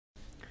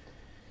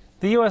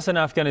The US and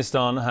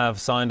Afghanistan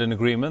have signed an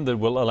agreement that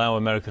will allow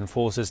American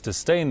forces to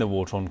stay in the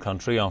war-torn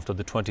country after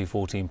the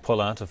 2014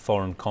 pullout of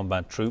foreign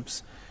combat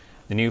troops.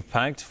 The new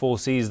pact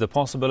foresees the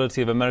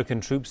possibility of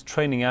American troops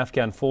training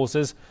Afghan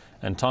forces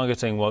and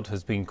targeting what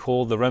has been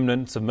called the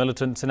remnants of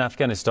militants in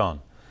Afghanistan.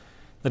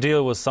 The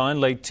deal was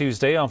signed late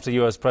Tuesday after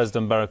US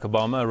President Barack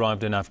Obama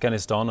arrived in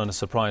Afghanistan on a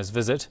surprise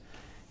visit.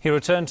 He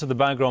returned to the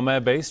Bagram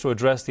Air Base to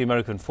address the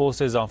American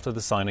forces after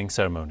the signing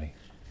ceremony.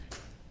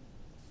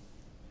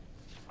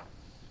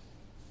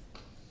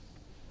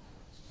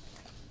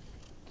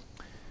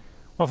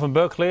 Well, from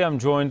Berkeley, I'm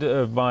joined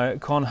by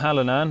Conn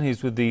Hallinan.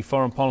 He's with the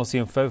Foreign Policy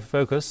and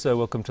Focus.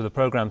 Welcome to the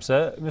programme,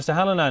 sir. Mr.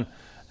 Hallinan,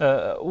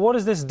 what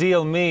does this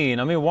deal mean?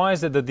 I mean, why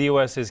is it that the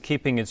US is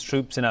keeping its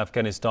troops in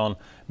Afghanistan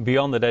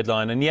beyond the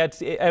deadline? And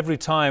yet, every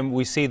time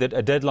we see that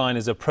a deadline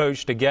is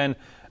approached, again,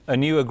 a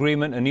new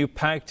agreement, a new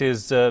pact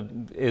is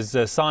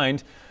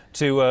signed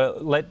to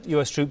let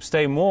US troops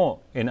stay more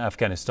in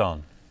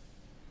Afghanistan.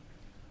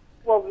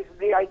 Well,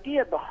 the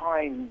idea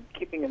behind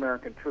keeping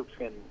American troops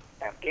in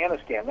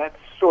Afghanistan, that's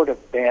sort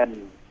of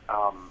been,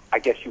 I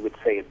guess you would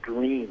say, a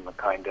dream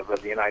kind of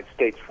the United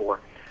States for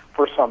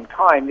some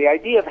time. The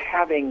idea of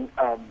having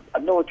a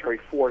military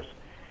force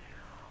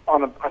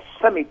on a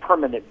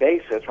semi-permanent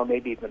basis, or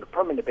maybe even a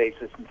permanent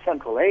basis in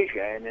Central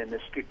Asia and in a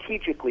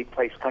strategically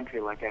placed country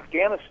like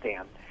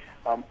Afghanistan,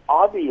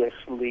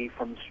 obviously,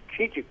 from a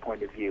strategic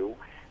point of view,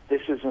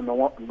 this is an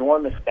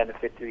enormous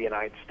benefit to the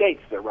United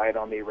States. They're right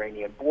on the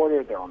Iranian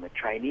border, they're on the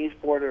Chinese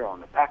border,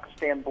 on the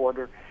Pakistan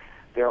border,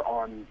 they're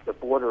on the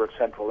border of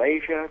Central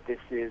Asia. This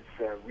is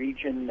a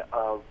region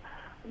of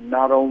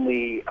not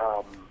only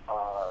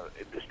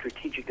the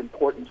strategic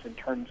importance in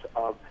terms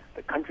of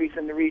the countries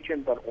in the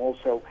region, but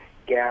also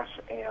gas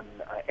and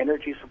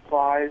energy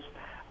supplies.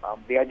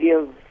 The idea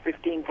of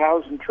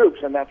 15,000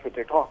 troops, and that's what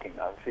they're talking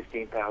of,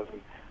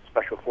 15,000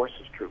 Special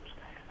Forces troops,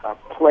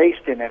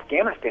 placed in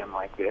Afghanistan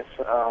like this,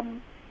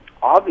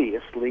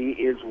 obviously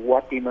is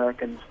what the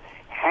Americans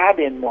had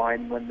in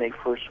mind when they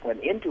first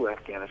went into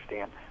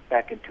Afghanistan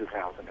back in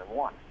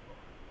 2001.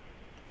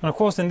 And of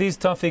course, in these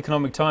tough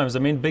economic times, I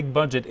mean, big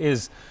budget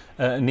is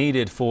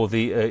needed for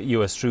the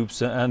US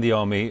troops and the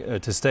army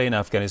to stay in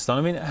Afghanistan.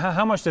 I mean,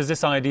 how much does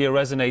this idea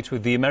resonate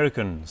with the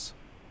Americans?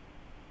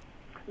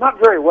 Not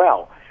very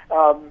well.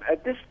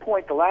 At this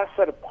point, the last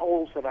set of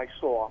polls that I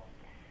saw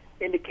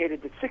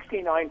indicated that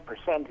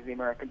 69% of the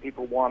American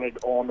people wanted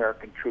all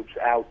American troops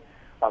out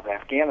of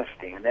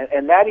Afghanistan,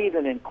 and that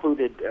even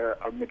included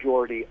a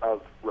majority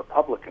of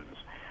Republicans.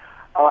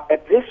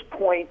 At this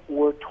point,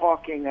 we're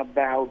talking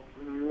about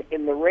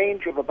in the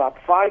range of about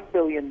 $5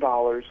 billion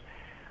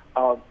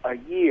a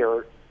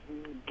year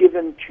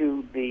given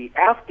to the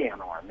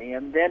Afghan army,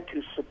 and then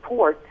to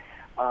support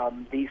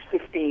these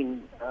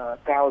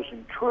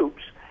 15,000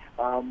 troops.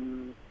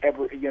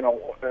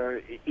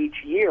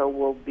 Each year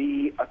will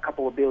be a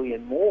couple of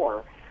billion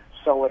more.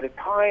 So at a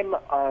time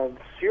of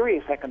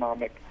serious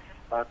economic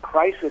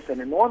crisis and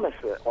enormous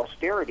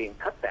austerity and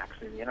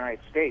cutbacks in the United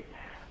States,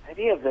 the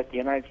idea that the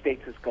United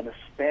States is going to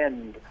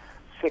spend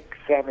 6,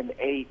 7,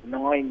 8,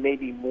 9,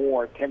 maybe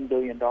more, $10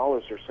 billion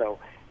or so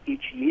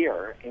each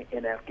year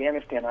in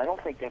Afghanistan, I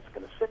don't think that's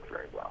going to sit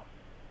very well.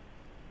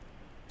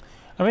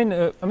 I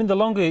mean, the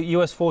longer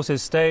U.S.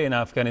 forces stay in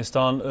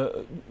Afghanistan,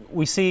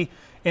 we see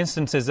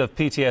instances of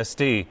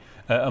PTSD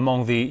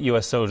among the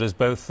U.S. soldiers,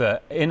 both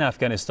in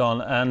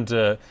Afghanistan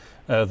and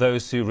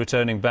those who are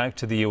returning back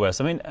to the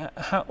U.S. I mean,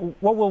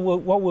 what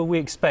will we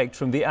expect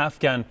from the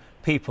Afghan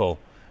people?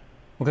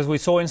 Because we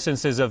saw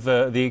instances of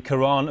the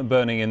Quran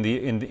burning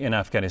in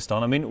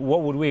Afghanistan. I mean,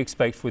 what would we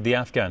expect for the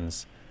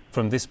Afghans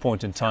from this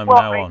point in time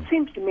now on? It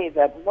seems to me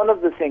that one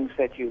of the things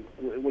that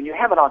when you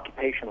have an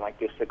occupation like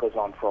this that goes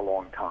on for a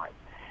long time,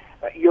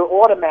 you're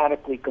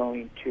automatically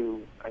going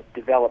to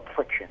develop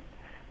friction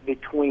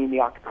between the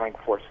occupying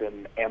force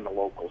and the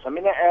locals. I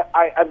mean,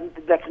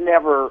 that's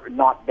never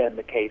not been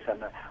the case,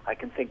 and I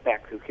can think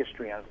back through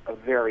history of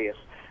various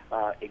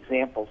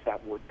examples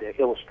that would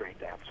illustrate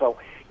that. So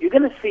you're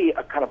going to see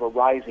a kind of a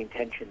rising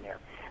tension there.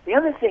 The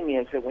other thing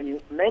is that when you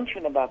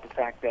mention about the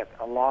fact that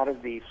a lot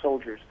of the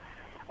soldiers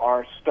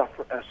are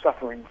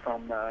suffering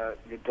from the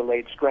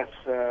delayed stress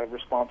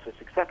responses,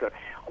 etc.,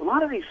 a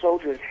lot of these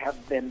soldiers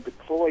have been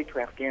deployed to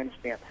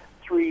Afghanistan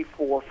 3,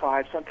 4,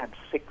 5, sometimes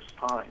 6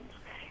 times.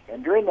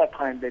 And during that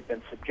time, they've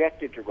been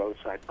subjected to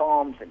roadside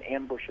bombs and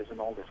ambushes and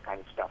all this kind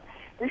of stuff.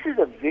 This is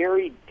a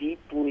very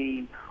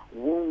deeply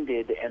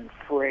wounded and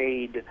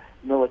frayed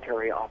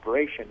military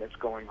operation that's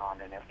going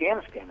on in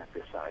Afghanistan at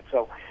this side.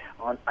 So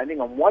I think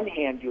on one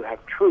hand, you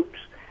have troops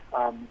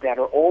that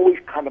are always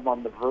kind of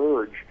on the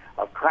verge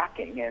of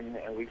cracking, and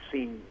we've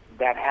seen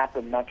that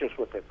happen not just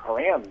with the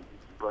Quran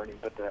burning,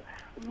 but the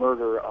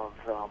murder of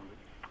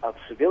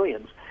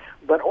civilians,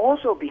 but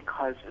also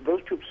because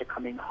those troops are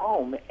coming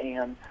home,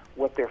 and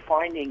what they're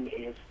finding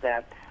is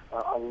that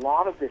a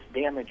lot of this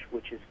damage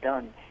which is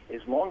done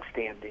is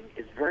long-standing,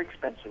 is very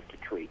expensive to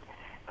treat,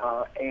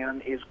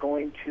 and is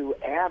going to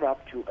add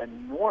up to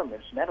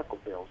enormous medical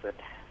bills. At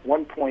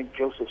one point,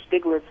 Joseph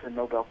Stiglitz, a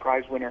Nobel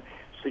Prize winner,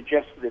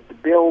 suggested that the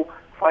bill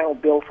final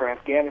bill for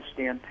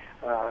Afghanistan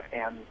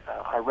and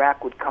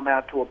Iraq would come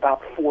out to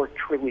about $4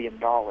 trillion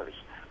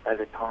by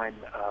the time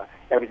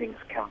everything's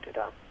counted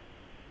up.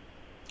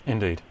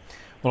 Indeed.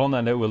 Well, on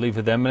that note, we'll leave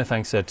it there. Many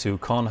thanks to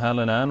Conn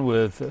Hallinan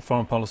with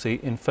Foreign Policy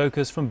in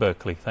Focus from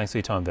Berkeley. Thanks for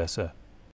your time there, sir.